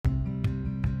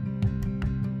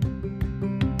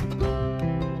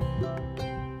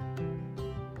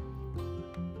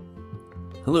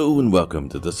Hello and welcome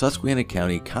to the Susquehanna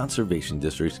County Conservation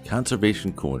District's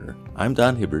Conservation Corner. I'm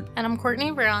Don Hibbert. And I'm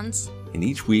Courtney Browns. And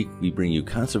each week we bring you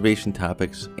conservation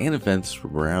topics and events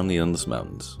from around the Endless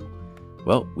Mountains.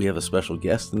 Well, we have a special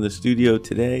guest in the studio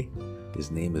today. His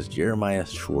name is Jeremiah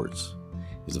Schwartz.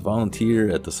 He's a volunteer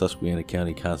at the Susquehanna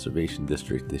County Conservation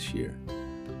District this year.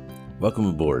 Welcome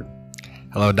aboard.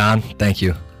 Hello, Don. Thank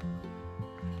you.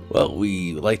 Well,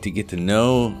 we like to get to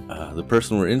know the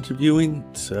person we're interviewing,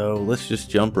 so let's just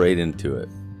jump right into it.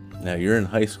 Now, you're in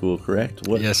high school, correct?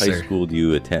 What Yes, high sir. school do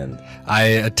you attend? I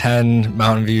attend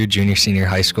Mountain View Junior Senior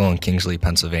High School in Kingsley,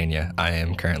 Pennsylvania. I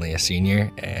am currently a senior,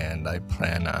 and I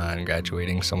plan on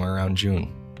graduating somewhere around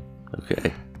June.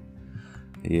 Okay.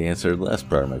 You answered the last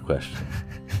part of my question.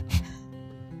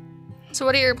 So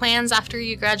what are your plans after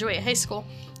you graduate high school?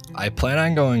 I plan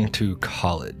on going to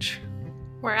college.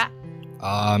 Where at?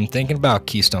 I'm thinking about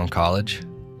Keystone College.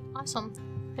 Awesome.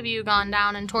 Have you gone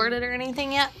down and toured it or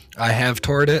anything yet? I have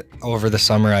toured it. Over the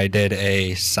summer, I did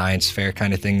a science fair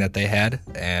kind of thing that they had,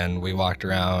 and we walked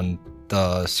around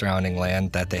the surrounding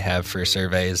land that they have for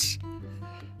surveys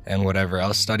and whatever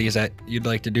else studies that you'd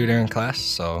like to do during class,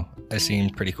 so it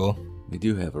seemed pretty cool. We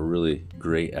do have a really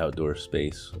great outdoor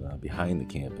space behind the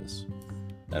campus.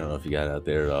 I don't know if you got out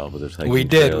there at all, but there's hiking We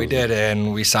trails. did,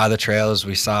 and we saw the trails,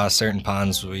 we saw certain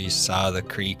ponds, we saw the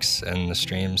creeks and the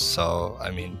streams, so,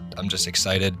 I mean, I'm just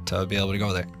excited to be able to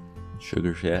go there.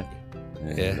 Sugar Shack.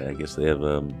 And Yeah. I guess they have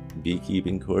a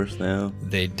beekeeping course now.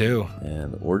 They do.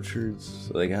 And orchards.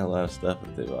 So they got a lot of stuff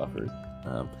that they've offered.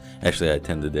 Actually, I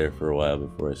attended there for a while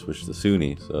before I switched to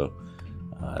SUNY, so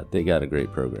they got a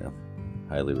great program.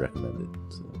 Highly recommended.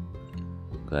 So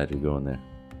glad you're going there.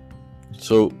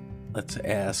 So let's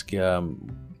ask,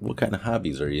 what kind of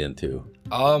hobbies are you into?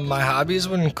 My hobbies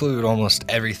would include almost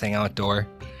everything outdoor.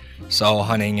 So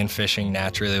hunting and fishing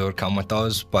naturally would come with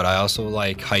those, but I also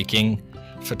like hiking,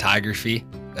 photography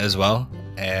as well,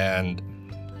 and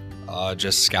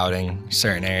just scouting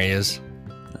certain areas.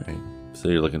 All right. So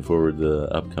you're looking forward to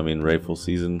the upcoming rifle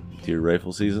season, deer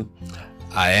rifle season?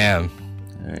 I am,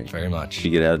 All right. very much. Did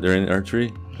you get out during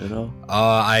archery at all?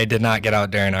 I did not get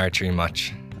out during archery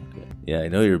much. Okay. Yeah, I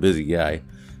know you're a busy guy.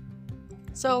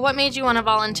 So what made you want to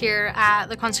volunteer at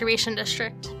the Conservation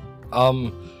District?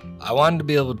 I wanted to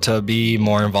be able to be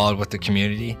more involved with the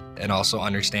community and also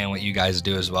understand what you guys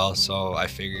do as well. So I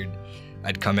figured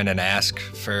I'd come in and ask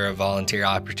for a volunteer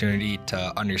opportunity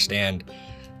to understand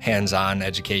hands-on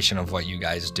education of what you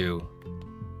guys do.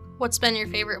 What's been your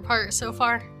favorite part so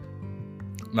far?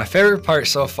 My favorite part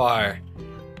so far,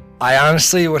 I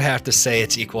honestly would have to say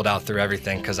it's equaled out through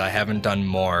everything because I haven't done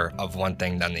more of one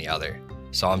thing than the other.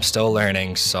 So I'm still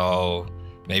learning, so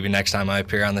maybe next time I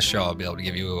appear on the show, I'll be able to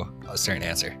give you a certain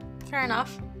answer. Fair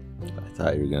enough. I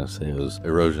thought you were going to say it was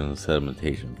erosion and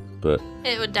sedimentation, but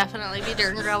It would definitely be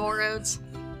dirt and gravel roads.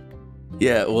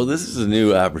 yeah, well, this is a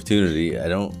new opportunity. I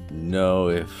don't know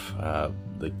if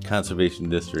the Conservation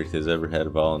District has ever had a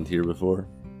volunteer before,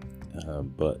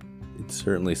 but it's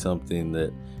certainly something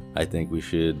that I think we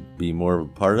should be more of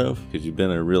a part of because you've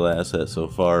been a real asset so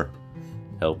far,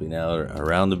 helping out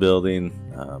around the building,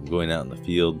 going out in the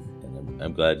field, and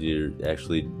I'm glad you're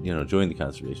actually, joined the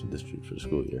Conservation District for the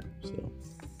school year.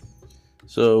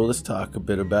 So let's talk a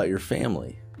bit about your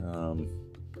family.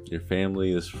 Your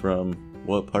family is from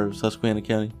what part of Susquehanna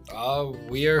County?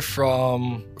 We are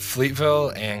from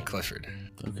Fleetville and Clifford.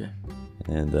 Okay.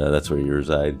 And that's where you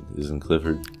reside, is in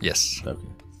Clifford? Yes. Okay.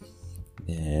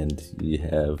 And you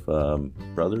have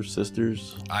brothers,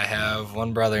 sisters? I have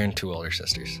one brother and two older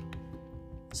sisters.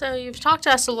 So you've talked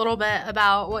to us a little bit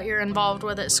about what you're involved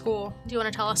with at school. Do you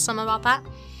want to tell us some about that?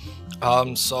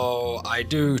 So I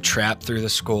do trap through the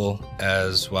school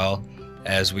as well,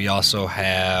 as we also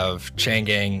have Chain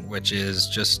Gang, which is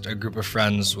just a group of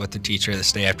friends with the teacher that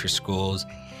stay after schools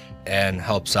and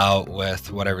helps out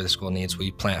with whatever the school needs.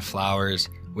 We plant flowers.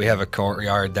 We have a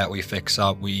courtyard that we fix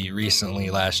up. We recently,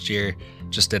 last year,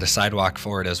 just did a sidewalk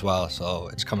for it as well, so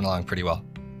it's coming along pretty well.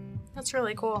 That's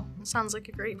really cool. It sounds like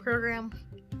a great program.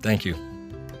 Thank you.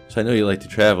 So I know you like to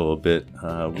travel a bit.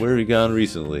 Where have you gone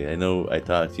recently? I know I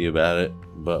talked to you about it,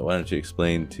 but why don't you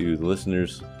explain to the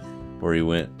listeners where you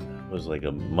went? It was like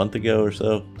a month ago or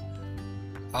so?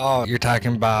 Oh, you're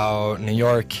talking about New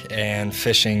York and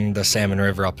fishing the Salmon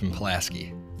River up in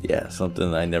Pulaski. Yeah,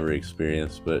 something I never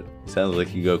experienced, but it sounds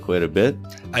like you go quite a bit.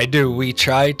 I do. We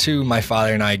try to, my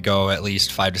father and I go at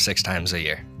least 5 to 6 times a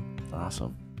year.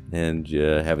 Awesome. And did you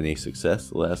have any success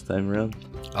the last time around?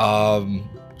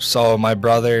 So my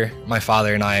brother, my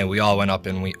father, and I, we all went up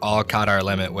and we all caught our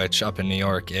limit, which up in New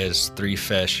York is 3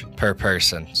 fish per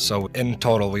person. So in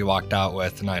total, we walked out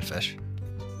with 9 fish.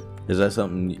 Is that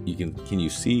something can you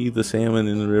see the salmon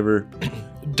in the river?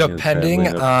 Depending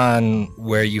on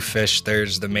where you fish,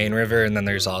 there's the main river and then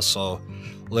there's also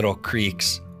little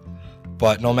creeks.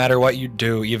 But no matter what you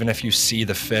do, even if you see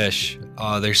the fish,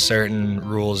 there's certain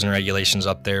rules and regulations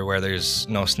up there where there's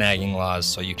no snagging laws,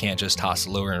 so you can't just toss a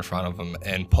lure in front of them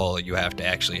and pull. You have to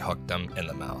actually hook them in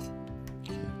the mouth.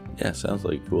 Yeah, sounds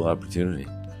like a cool opportunity.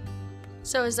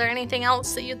 So is there anything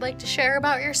else that you'd like to share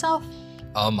about yourself?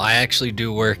 I actually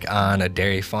do work on a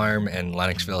dairy farm in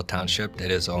Lennoxville Township.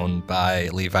 It is owned by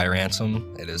Levi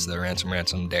Ransom. It is the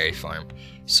Ransom Dairy Farm.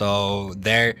 So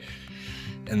there,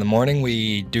 in the morning,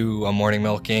 we do a morning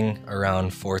milking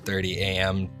around 4:30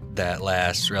 a.m. that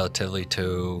lasts relatively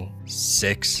to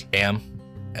 6 a.m.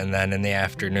 And then in the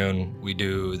afternoon, we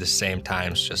do the same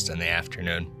times, just in the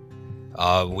afternoon.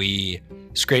 We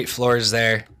scrape floors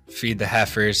there, feed the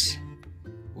heifers.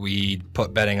 We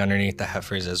put bedding underneath the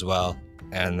heifers as well,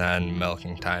 and then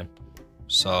milking time.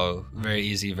 So very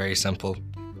easy, very simple.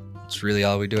 It's really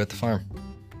all we do at the farm.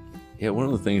 Yeah, one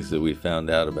of the things that we found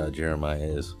out about Jeremiah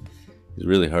is he's a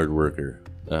really hard worker.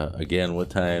 Again, what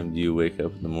time do you wake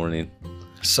up in the morning?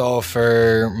 So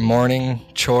for morning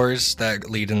chores that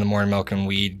lead in the morning milking,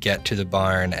 we'd get to the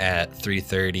barn at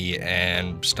 3:30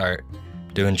 and start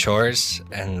doing chores,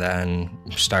 and then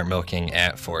start milking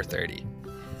at 4:30.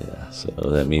 Yeah, so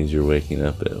that means you're waking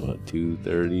up at what,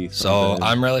 2:30? So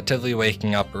I'm relatively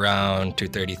waking up around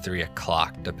 2:30, 3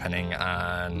 o'clock, depending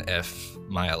on if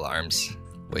my alarms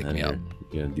wake me up.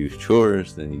 You're gonna do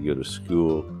chores, then you go to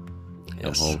school. Come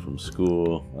Yes. home from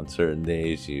school. On certain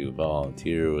days, you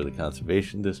volunteer with the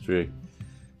conservation district,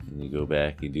 and you go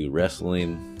back. You do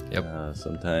wrestling. Yep.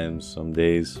 Sometimes, some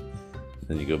days.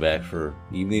 Then you go back for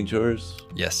evening chores,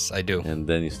 Yes, I do. and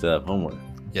then you still have homework.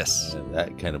 Yes. And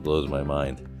that kind of blows my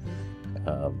mind.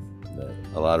 A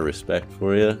lot of respect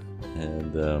for you,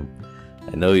 and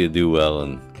I know you do well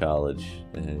in college,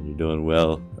 and you're doing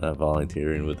well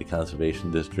volunteering with the conservation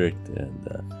district. And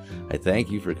I thank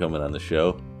you for coming on the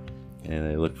show. And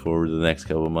I look forward to the next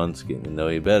couple of months getting to know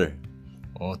you better.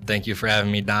 Well, thank you for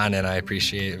having me, Don, and I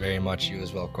appreciate it very much. You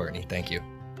as well, Courtney. Thank you.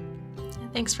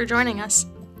 Thanks for joining us.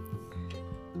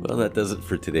 Well, that does it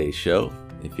for today's show.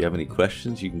 If you have any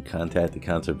questions, you can contact the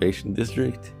Conservation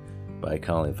District by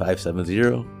calling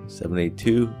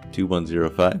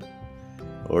 570-782-2105.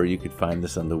 Or you could find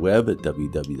us on the web at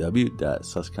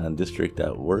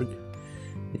www.suscondistrict.org.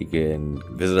 You can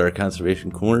visit our Conservation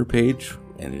Corner page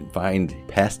and find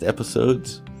past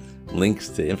episodes, links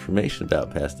to information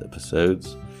about past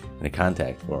episodes, and a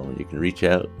contact form where you can reach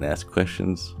out and ask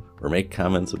questions or make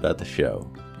comments about the show.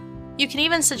 You can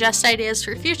even suggest ideas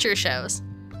for future shows.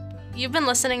 You've been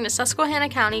listening to Susquehanna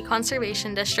County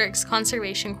Conservation District's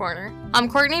Conservation Corner. I'm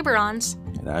Courtney Barons.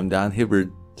 And I'm Don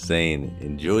Hibbard saying,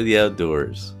 enjoy the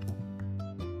outdoors.